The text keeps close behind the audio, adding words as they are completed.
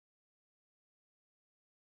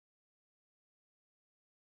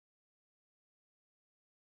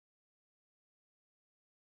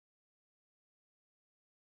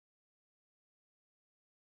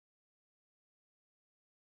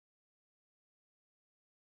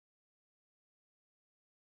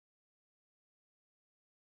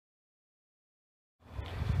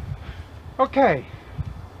Okay,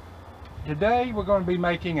 today we're going to be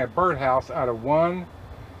making a birdhouse out of one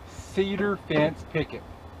cedar fence picket.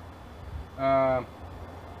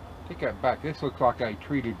 Take that back. This looks like a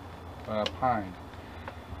treated pine.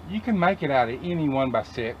 You can make it out of any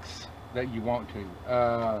 1x6 that you want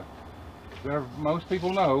to. Most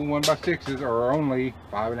people know 1x6s are only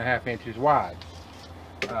 5.5 inches wide.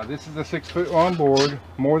 This is a 6-foot board,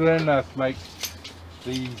 more than enough to make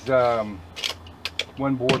these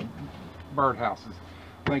one board birdhouses.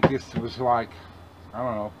 I think this was like, I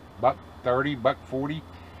don't know, $1.30, $1.40.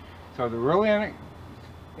 So they're really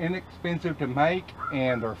inexpensive to make,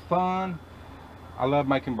 and they're fun. I love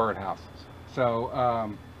making birdhouses.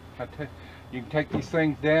 So you can take these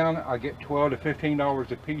things down. I get $12 to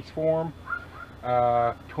 $15 a piece for them.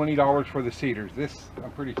 $20 for the cedars. This,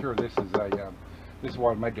 I'm pretty sure this is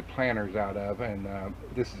what I made the planters out of, and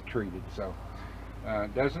this is treated. So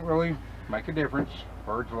it doesn't really make a difference.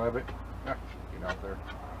 Birds love it. Get out there.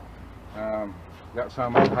 Got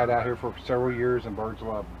some I've had out here for several years, and birds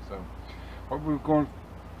love them. So what you're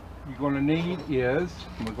going to need is,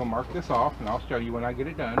 we're going to mark this off, and I'll show you when I get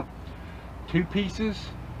it done. 2 pieces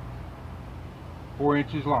 4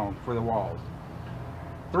 inches long for the walls.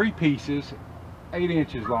 3 pieces 8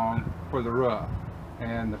 inches long for the roof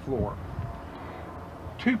and the floor.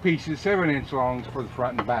 2 pieces 7-inch longs for the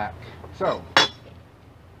front and back. So get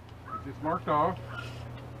this marked off.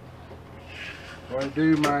 I'm going to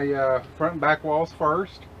do my front and back walls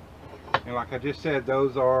first, and like I just said,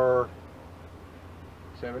 those are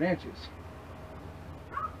 7 inches.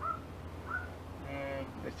 And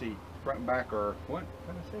let's see, front and back are what?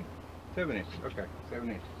 What did I say? 7 inches. Okay, 7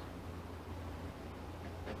 inches.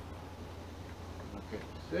 Okay,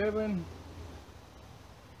 7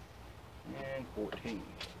 and 14.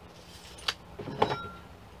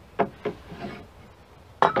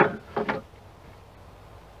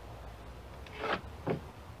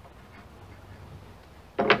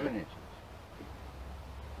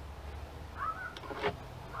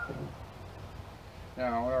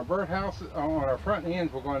 Now on our birdhouse, on our front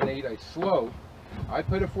ends, we're going to need a slope. I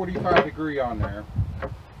put a 45-degree on there,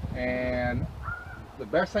 and the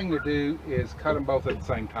best thing to do is cut them both at the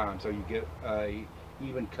same time so you get a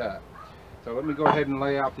even cut. So let me go ahead and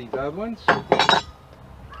lay out these other ones. 2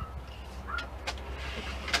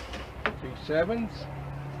 7s.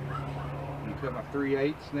 I'm put my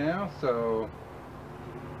 3/8 now, so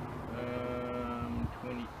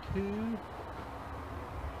 22,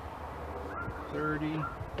 30,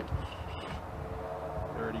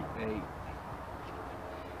 38.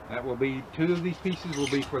 That will be 2 of these pieces will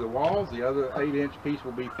be for the walls. The other 8-inch piece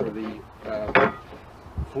will be for the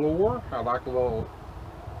floor. I like a little,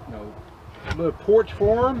 little porch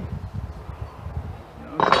for them.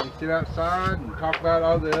 So you can sit outside and talk about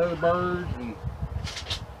all the other birds and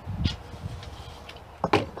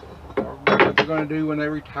talk about what they're going to do when they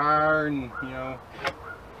retire, and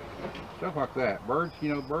stuff like that. Birds,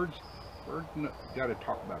 birds got to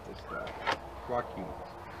talk about this stuff like humans.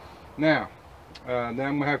 Now, then I'm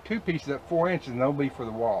going to have 2 pieces at 4 inches, and they'll be for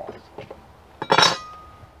the walls.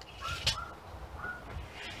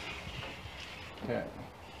 Okay.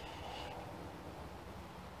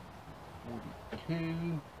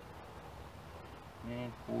 42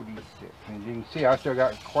 and 46. And you can see I still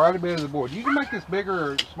got quite a bit of the board. You can make this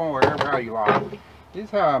bigger or smaller, however you like. This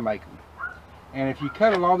is how I make them. And if you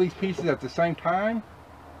cut all these pieces at the same time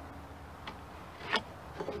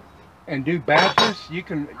and do batches,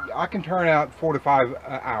 I can turn out 4 to 5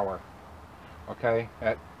 an hour. Okay,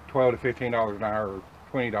 at $12 to $15 an hour, or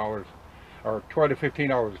 $20, or $12 to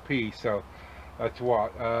 $15 a piece. So that's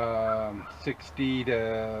what, $60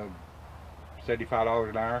 to $75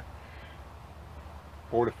 an hour.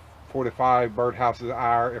 4 to 5 birdhouses an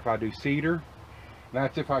hour if I do cedar. And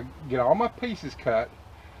that's if I get all my pieces cut.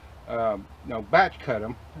 Batch cut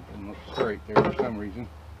them. It doesn't look straight there for some reason.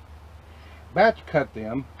 Batch cut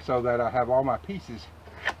them so that I have all my pieces,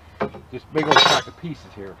 this big old stack of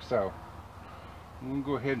pieces here. So I'm going to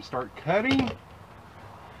go ahead and start cutting.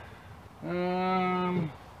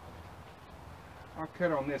 I'll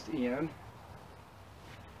cut on this end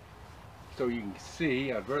so you can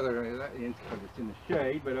see. I'd rather that end because it's in the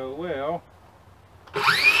shade, but oh well.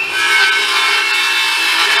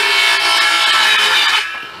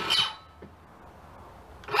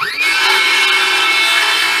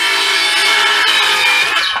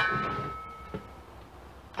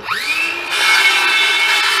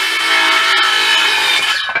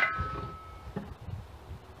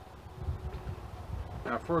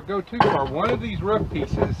 Now, before I go too far, one of these rough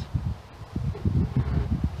pieces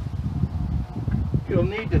you'll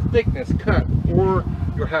need the thickness cut or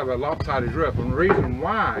you'll have a lopsided roof. And the reason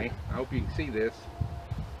why, I hope you can see this,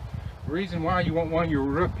 the reason why you want one of your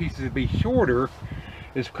roof pieces to be shorter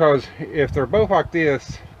is because if they're both like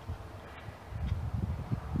this,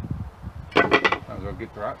 I'll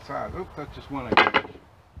get the right size. Oops, that's just one I did.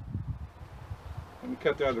 Let me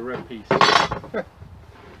cut the other roof piece. But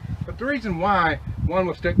the reason why one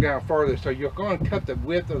will stick down farther, so you're going to cut the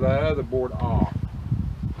width of the other board off.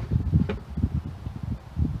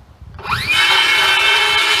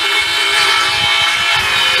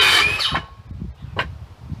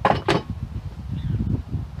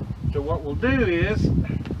 So what we'll do is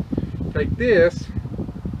take this,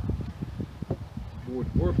 board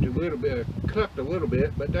warped a little bit, cupped a little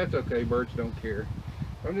bit, but that's okay, birds don't care.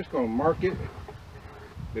 I'm just going to mark it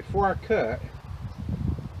before I cut.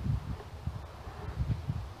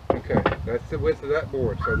 Okay, that's the width of that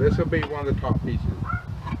board, so this will be one of the top pieces.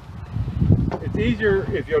 It's easier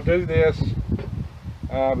if you'll do this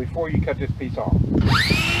before you cut this piece off.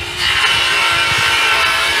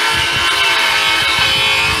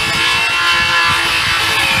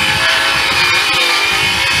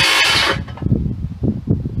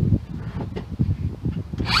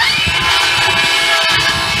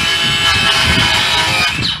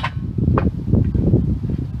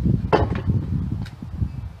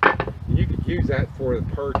 Use that for the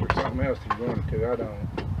perch or something else if you wanted to. I don't.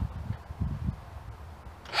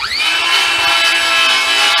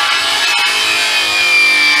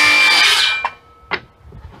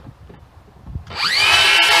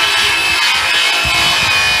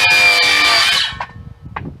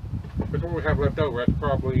 But what we have left over, that's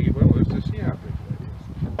probably, well, let's just see how big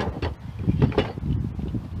that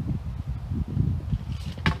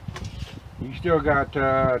is. You still got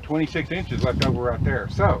 26 inches left over right there.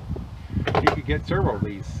 So you could get several of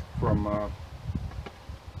these from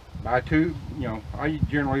buy two. You know, I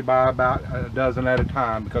generally buy about a dozen at a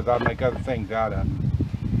time because I make other things out of them.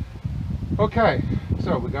 Okay,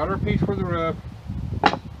 so we got our piece for the roof.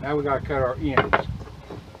 Now we got to cut our ends.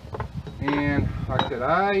 And like I said,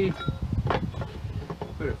 I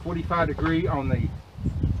put a 45 degree on the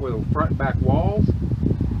for the front and back walls.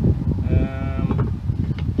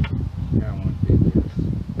 I want to do this.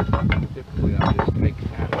 Typically, I'll just take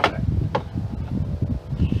half of that.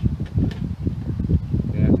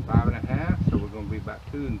 That's 5 1/2, so we're going to be about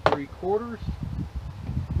 2 3/4.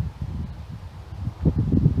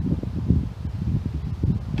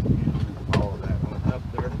 All of that on up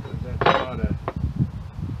there because that's not a.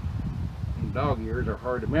 Dog ears are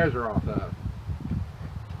hard to measure off of.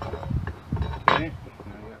 Okay,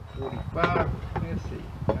 now I got 45. Let's see.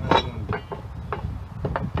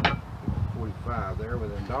 45 there, but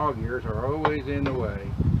then dog ears are always in the way.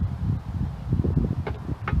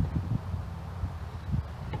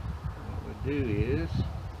 What we do is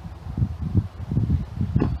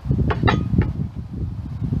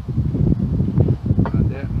slide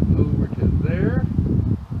that over to there.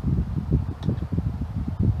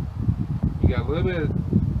 You got a little bit of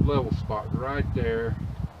level spot right there.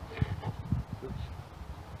 Oops,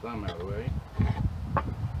 thumb out of the way.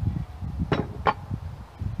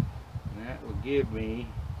 That will give me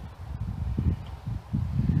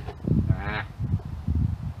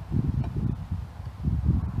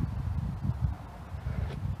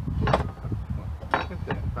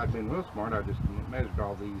if I'd been real smart, I just measured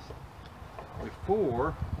all these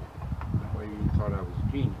before. That way you thought I was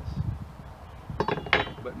a genius.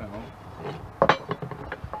 But no. For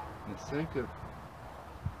the sake of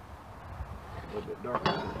a little bit darker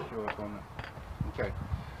to show up on the. Okay,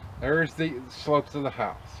 there's the slopes of the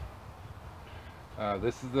house.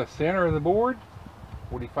 This is the center of the board,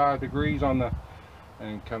 45 degrees on the,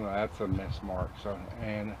 and kind of that's a miss mark. So,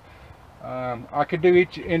 and I could do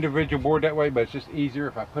each individual board that way, but it's just easier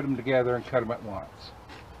if I put them together and cut them at once.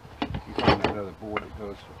 You find that other board that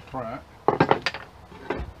goes to the front. That's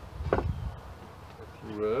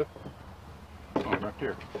the roof. Oh, right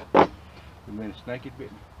there. The minute snake had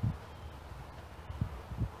bitten.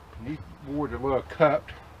 And these boards are a little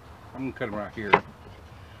cupped. I'm gonna cut them right here.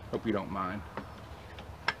 Hope you don't mind.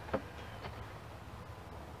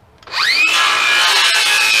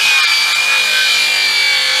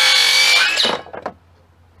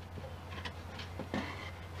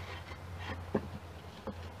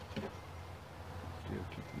 Still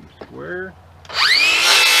keeping them square.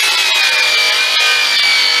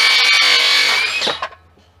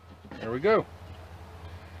 There we go.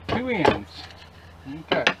 2 ends.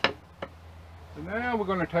 Okay. So now we're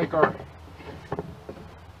going to take our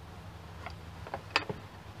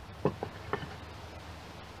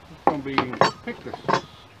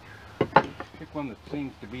pick one that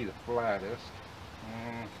seems to be the flattest.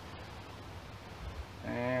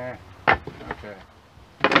 Okay.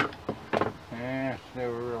 They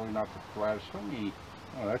were really not the flattest. Let me.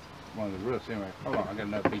 Oh, that's one of the real. Anyway, hold on. I got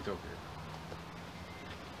another piece over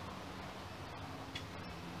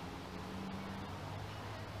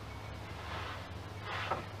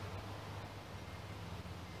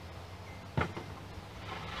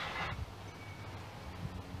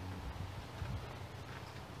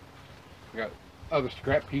here. Got other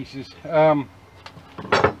scrap pieces.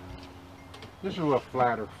 This is a little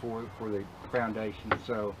flatter for the foundation,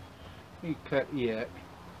 so you cut it.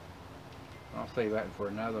 I'll save that for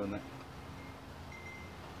another one.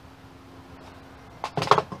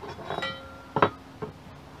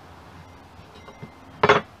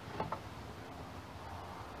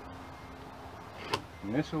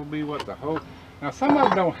 And this will be what the whole. Now some of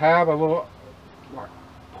them don't have a little like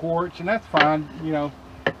porch, and that's fine. You know,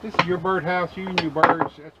 this is your birdhouse, you and your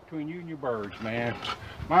birds. That's between you and your birds, man.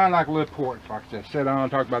 Mine like a little porch, like I said. Sit on,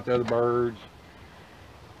 talk about the other birds.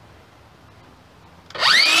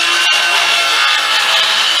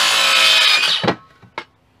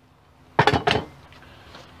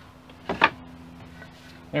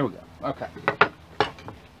 There we go. Okay.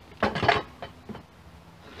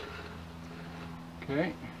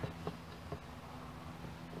 Okay.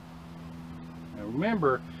 Now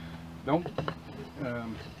remember, don't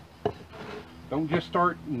just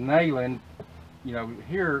start nailing, you know,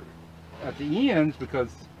 here at the ends, because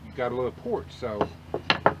you've got a little porch. So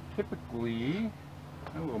typically,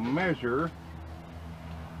 I will measure.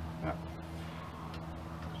 Let's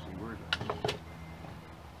see, where's it?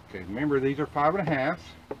 Okay, remember these are 5.5.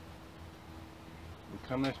 We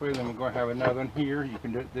come this way, then we're going to have another one here. You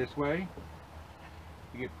can do it this way.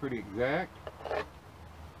 You get pretty exact.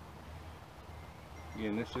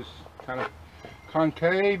 Again, this is kind of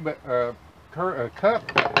concave, but cup.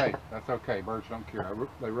 Hey, that's okay. Birds don't care.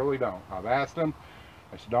 They really don't. I've asked them.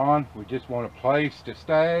 I said, Dawn, we just want a place to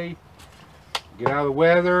stay, get out of the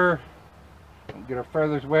weather, don't get our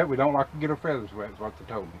feathers wet. We don't like to get our feathers wet, is what they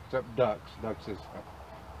told me. Except ducks. Ducks is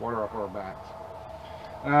water off our backs.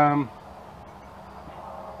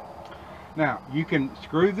 Now, you can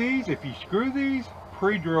screw these. If you screw these,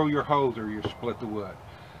 pre-drill your holes or you split the wood.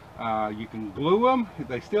 You can glue them.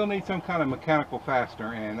 They still need some kind of mechanical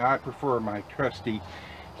fastener, and I prefer my trusty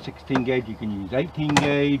 16 gauge. You can use 18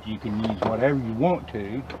 gauge. You can use whatever you want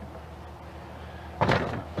to.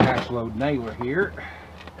 Pass load nailer here.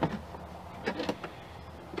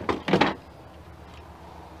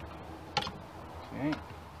 Okay.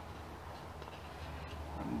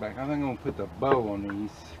 Back. I think I'm going to put the bow on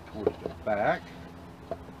these towards the back.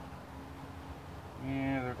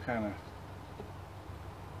 Yeah, they're kind of.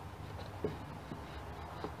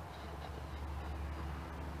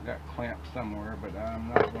 Got clamps somewhere, but I'm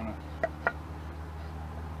not going to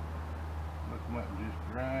look them up just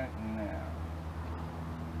right now.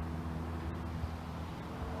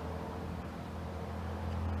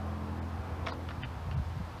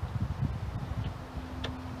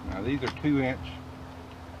 Now these are 2-inch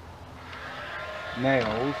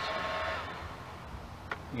nails.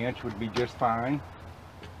 Inch would be just fine.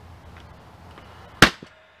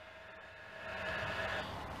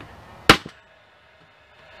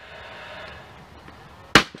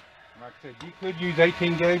 Like I said, you could use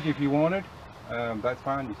 18 gauge if you wanted. That's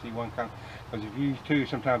fine. You see one kind of, because if you use 2,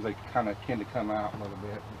 sometimes they kind of tend to come out a little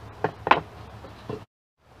bit.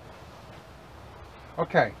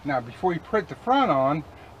 Okay, now before you put the front on,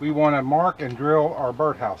 we want to mark and drill our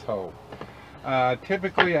birdhouse hole.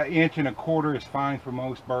 Typically 1.25 inches is fine for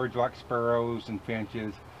most birds like sparrows and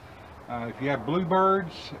finches. If you have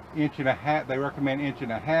bluebirds, 1.5 inches, they recommend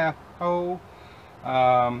 1.5 inch hole.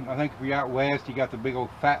 I think if you're out west, you got the big old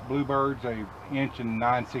fat bluebirds, they 1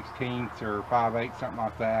 9/16 or 5/8, something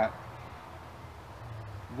like that.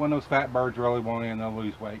 When those fat birds really want in, they'll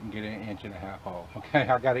lose weight and get an 1.5 inch hole. Okay,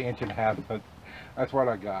 I got an 1.5 inch, but that's what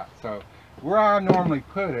I got. So where I normally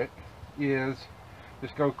put it is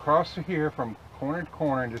just go across to here from corner to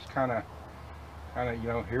corner and just kind of, you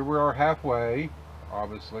know, here we are halfway.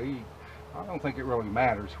 Obviously, I don't think it really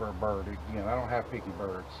matters for a bird. Again, I don't have picky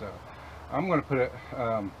birds, so I'm going to put it.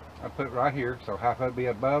 I put it right here, so half of it be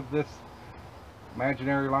above this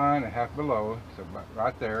imaginary line and half below. So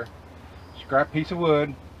right there, scrap piece of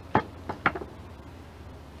wood.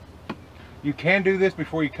 You can do this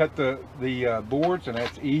before you cut the boards, and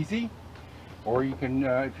that's easy. Or you can,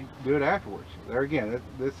 if you do it afterwards. There again,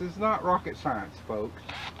 this is not rocket science, folks.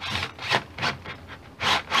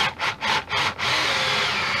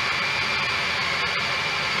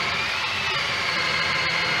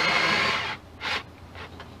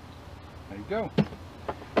 There you go.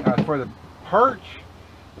 Now for the perch.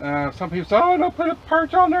 Some people say, oh, don't put a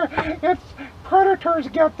perch on there. It's predators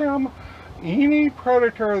get them. Any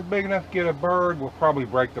predator that's big enough to get a bird will probably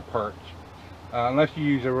break the perch. Unless you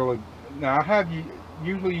use a really, now I have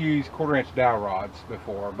usually used 1/4 inch dowel rods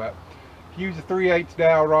before, but if you use a 3/8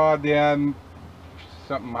 dowel rod, then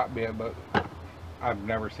something might be, but I've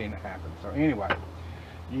never seen it happen. So anyway,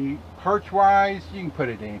 perch wise, you can put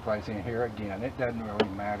it any place in here. Again, it doesn't really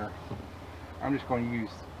matter. I'm just going to use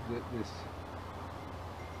this.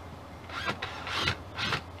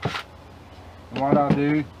 And what I'll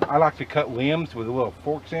do, I like to cut limbs with little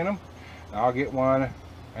forks in them. I'll get one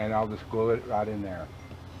and I'll just glue it right in there.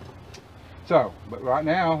 So, but right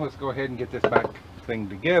now, let's go ahead and get this back thing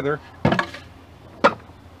together.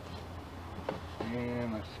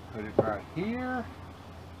 And let's put it right here.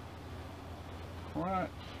 Right.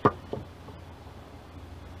 Put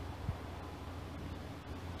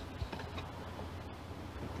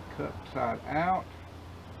the cup side out.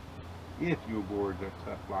 If your boards are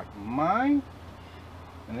tough like mine.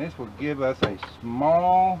 And this will give us a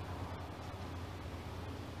small,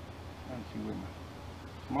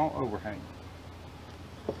 small overhang.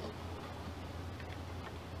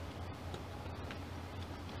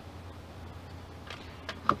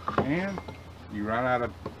 And you run out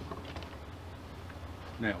of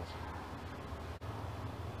nails.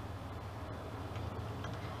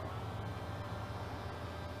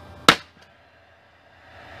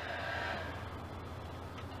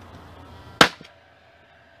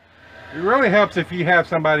 It really helps if you have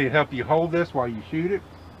somebody to help you hold this while you shoot it.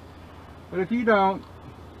 But if you don't,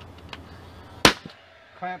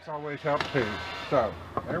 clamps always help too. So,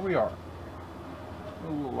 there we are.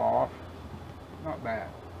 A little off. Not bad.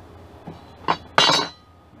 Now,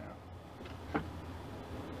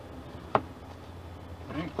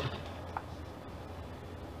 okay.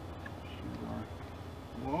 Shoot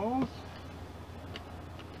our walls.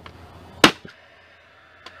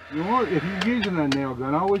 You want, if you're using a nail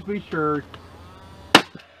gun, always be sure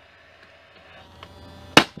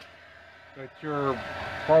that you're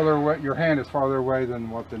farther away, your hand is farther away than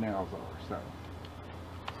what the nails are. So,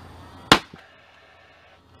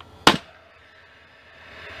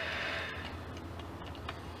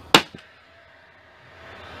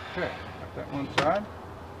 okay, got that one side.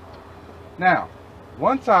 Now,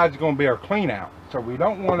 one side is going to be our clean out, so we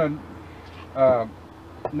don't want to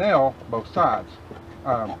nail both sides.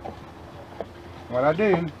 What I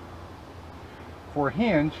do for a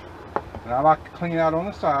hinge, and I like to clean out on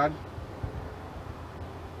the side.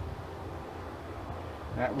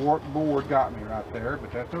 That warped board got me right there,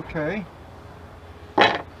 but that's okay.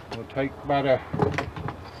 We'll take about a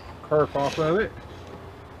kerf off of it.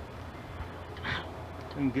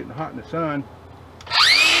 And getting hot in the sun.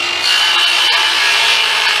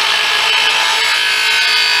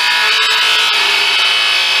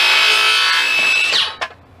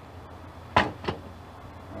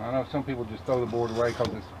 I know some people just throw the board away because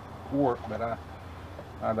it's warped, but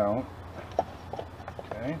I don't.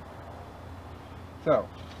 Okay. So,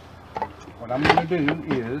 what I'm going to do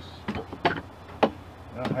is,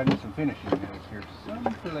 I'll have some finishing nails here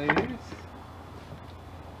someplace.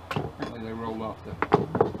 Apparently they rolled off the,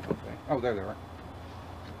 okay. Oh, there they are.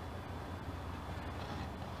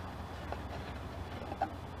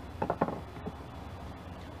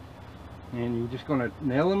 And you're just going to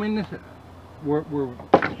nail them in this, we're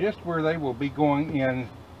just where they will be going in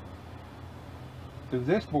through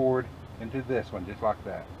this board into this one, just like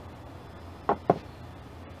that.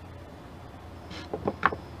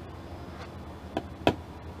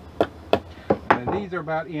 And these are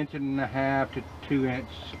about 1.5 to 2 inch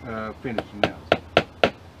finishing nails.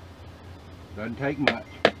 Doesn't take much.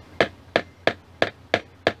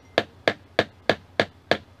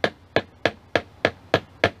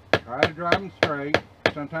 Try to drive them straight.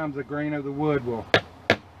 Sometimes the grain of the wood will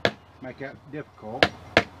make that difficult.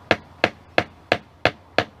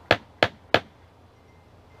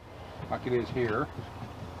 Like it is here.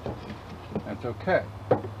 That's okay.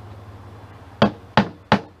 Once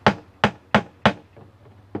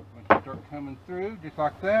you start coming through, just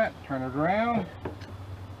like that, turn it around.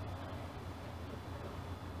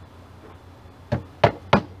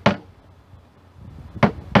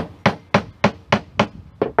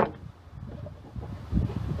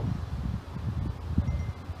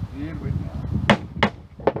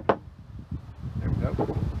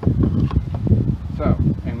 So,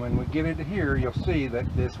 and when we get it to here, you'll see that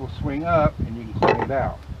this will swing up and you can clean it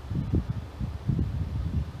out.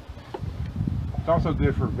 It's also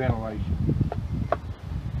good for ventilation.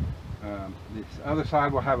 This other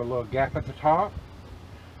side will have a little gap at the top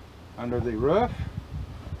under the roof.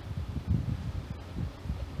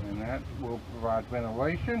 And That will provide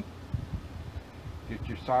ventilation. Get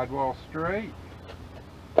your sidewall straight.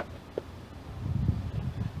 Kind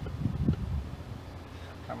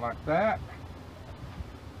of like that.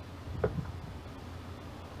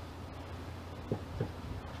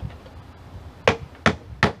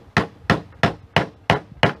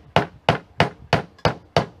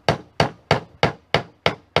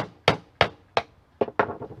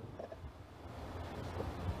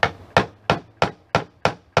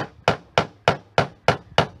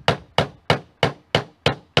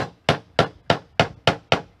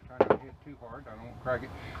 Too hard, I don't crack it.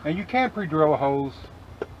 And you can pre-drill holes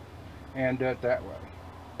and do it that way.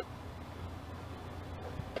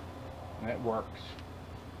 That works.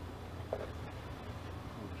 Push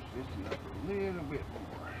this up a little bit more.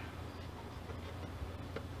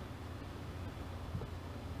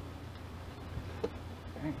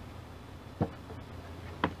 Okay.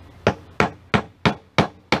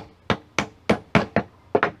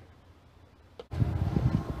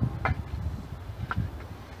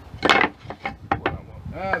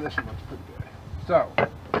 This one looks pretty good. So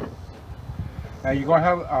now you're going to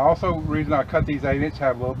have, also reason I cut these 8"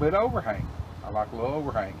 have a little bit of overhang. I like a little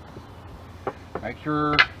overhang. Make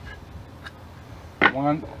sure the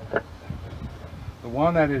one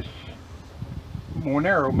that is more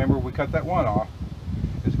narrow, remember we cut that one off,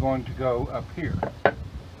 is going to go up here.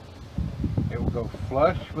 It will go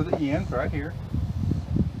flush with the ends right here.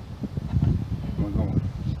 We're going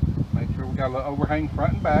to make sure we got a little overhang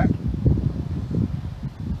front and back.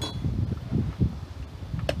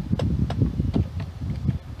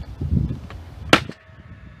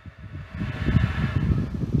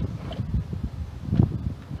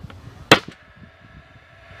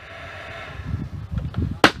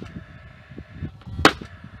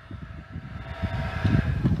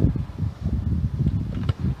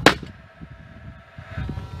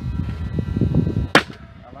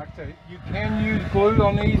 You can use glue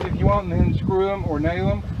on these if you want, and then screw them or nail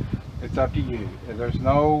them. It's up to you. There's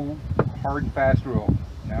no hard and fast rule.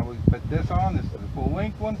 Now we put this on. This is the full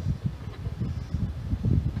length one.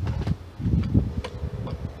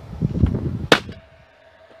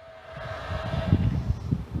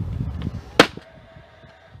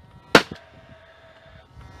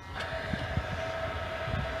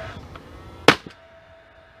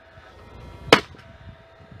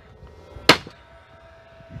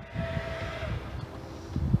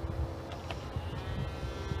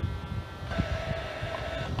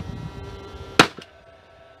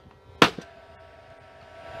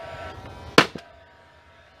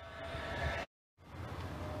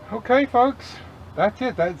 Okay, folks, that's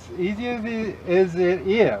it. That's easy as it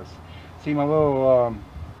is. See my little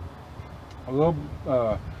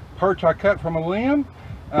perch I cut from a limb.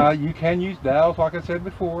 You can use dowels, like I said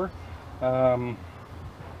before, and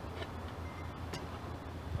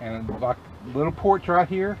like little porch right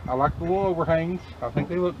here. I like the little overhangs. I think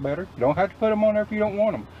they look better. You don't have to put them on there if you don't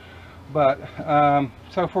want them. But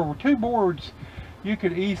so for 2 boards, you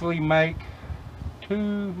could easily make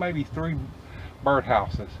 2, maybe 3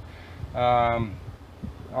 birdhouses.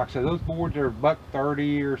 Like I said, those boards are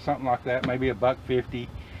 $1.30 or something like that, maybe $1.50.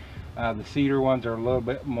 The cedar ones are a little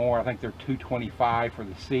bit more. I think they're $2.25 for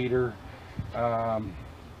the cedar.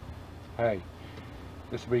 Hey,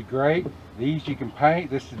 this will be great. These you can paint.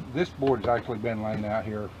 This board has actually been laying out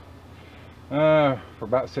here for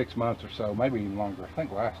about 6 months or so, maybe even longer. I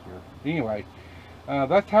think last year. Anyway,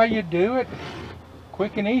 that's how you do it.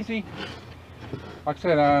 Quick and easy. Like I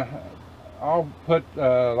said, I'll put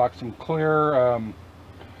like some clear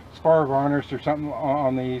spar varnish or something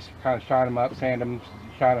on these, kind of shine them up, sand them,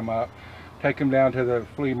 shine them up, take them down to the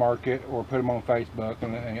flea market or put them on Facebook,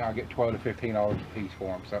 and I'll get $12 to $15 a piece for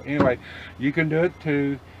them. So anyway, you can do it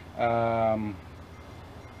too,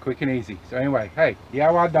 quick and easy. So anyway, hey,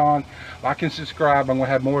 DIY Don, like and subscribe. I'm going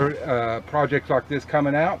to have more projects like this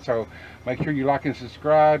coming out, so make sure you like and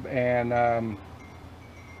subscribe, and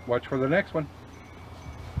watch for the next one.